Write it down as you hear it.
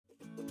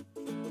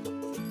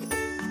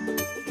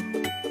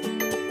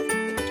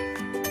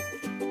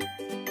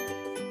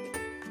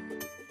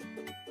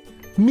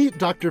Meet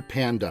Dr.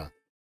 Panda.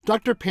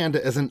 Dr.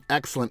 Panda is an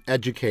excellent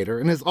educator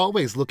and is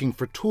always looking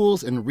for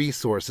tools and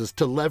resources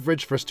to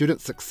leverage for student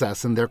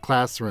success in their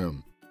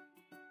classroom.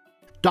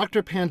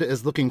 Dr. Panda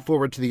is looking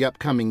forward to the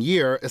upcoming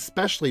year,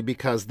 especially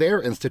because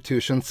their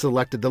institution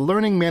selected the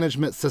learning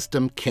management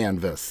system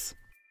Canvas.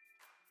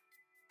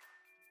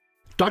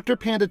 Dr.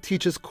 Panda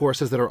teaches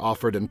courses that are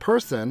offered in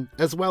person,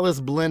 as well as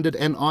blended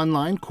and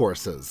online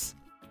courses.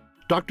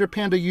 Dr.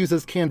 Panda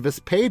uses Canvas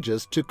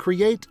pages to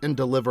create and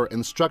deliver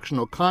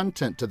instructional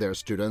content to their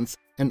students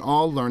in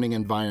all learning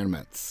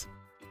environments.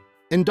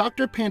 In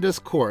Dr. Panda's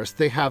course,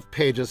 they have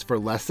pages for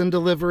lesson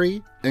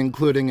delivery,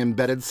 including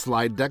embedded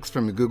slide decks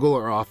from Google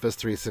or Office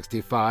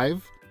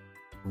 365,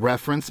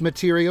 reference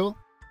material,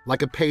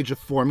 like a page of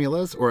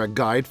formulas or a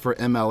guide for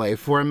MLA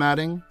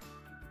formatting,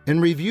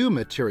 and review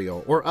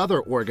material or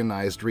other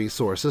organized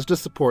resources to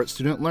support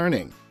student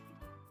learning.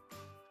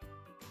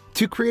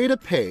 To create a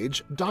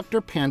page,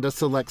 Dr. Panda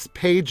selects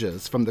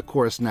Pages from the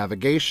course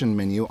navigation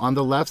menu on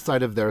the left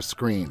side of their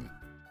screen.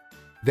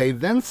 They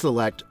then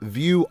select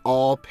View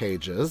All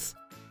Pages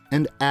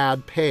and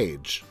Add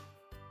Page.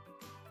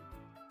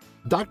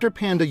 Dr.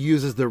 Panda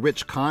uses the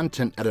Rich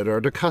Content Editor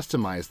to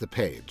customize the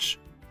page.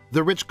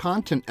 The Rich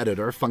Content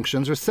Editor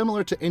functions are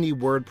similar to any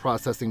word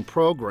processing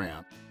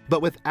program,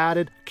 but with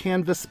added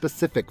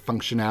Canvas-specific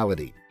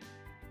functionality.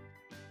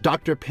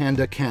 Dr.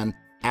 Panda can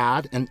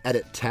add and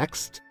edit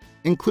text,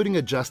 including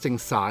adjusting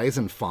size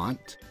and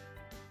font,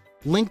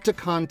 link to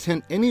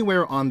content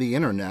anywhere on the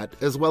internet,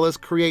 as well as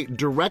create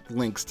direct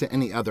links to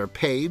any other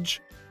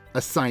page,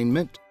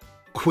 assignment,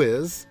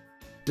 quiz,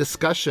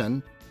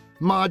 discussion,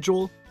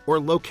 module, or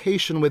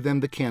location within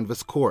the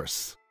Canvas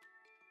course.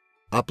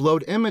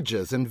 Upload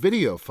images and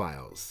video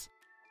files.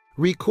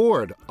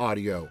 Record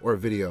audio or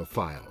video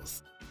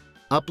files.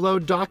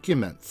 Upload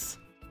documents.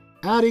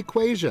 Add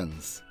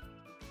equations.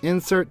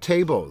 Insert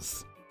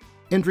tables.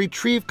 And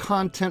retrieve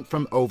content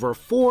from over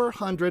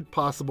 400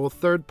 possible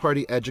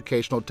third-party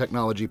educational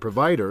technology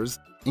providers,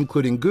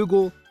 including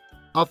Google,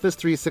 Office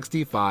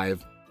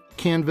 365,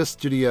 Canvas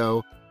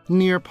Studio,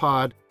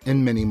 Nearpod,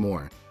 and many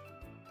more.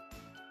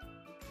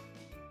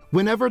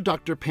 Whenever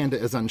Dr. Panda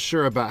is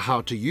unsure about how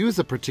to use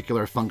a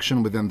particular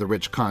function within the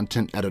Rich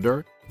Content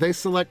Editor, they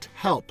select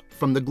Help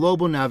from the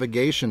global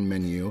navigation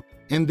menu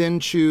and then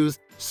choose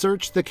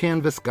Search the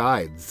Canvas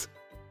Guides.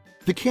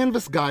 The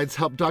Canvas Guides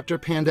help Dr.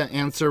 Panda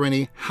answer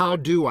any "how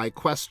do I"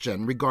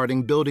 question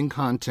regarding building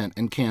content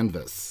in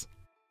Canvas.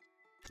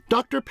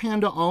 Dr.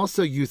 Panda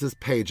also uses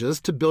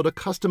Pages to build a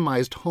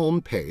customized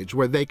home page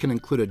where they can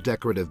include a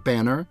decorative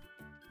banner,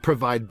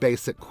 provide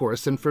basic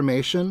course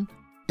information,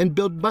 and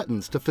build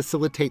buttons to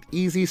facilitate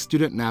easy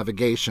student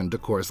navigation to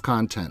course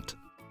content.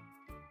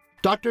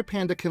 Dr.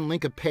 Panda can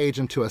link a page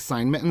into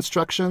assignment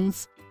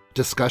instructions,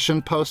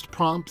 discussion post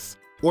prompts,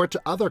 or to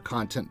other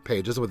content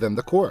pages within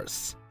the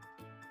course.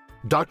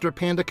 Dr.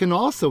 Panda can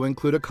also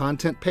include a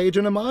content page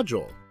in a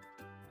module.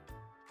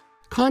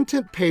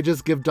 Content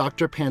pages give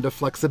Dr. Panda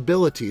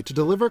flexibility to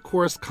deliver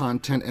course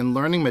content and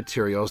learning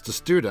materials to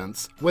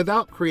students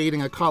without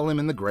creating a column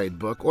in the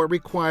gradebook or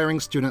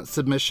requiring student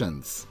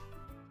submissions.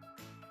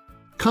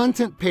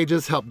 Content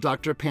pages help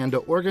Dr. Panda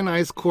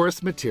organize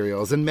course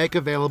materials and make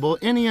available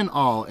any and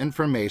all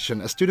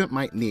information a student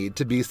might need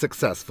to be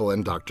successful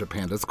in Dr.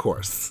 Panda's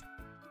course.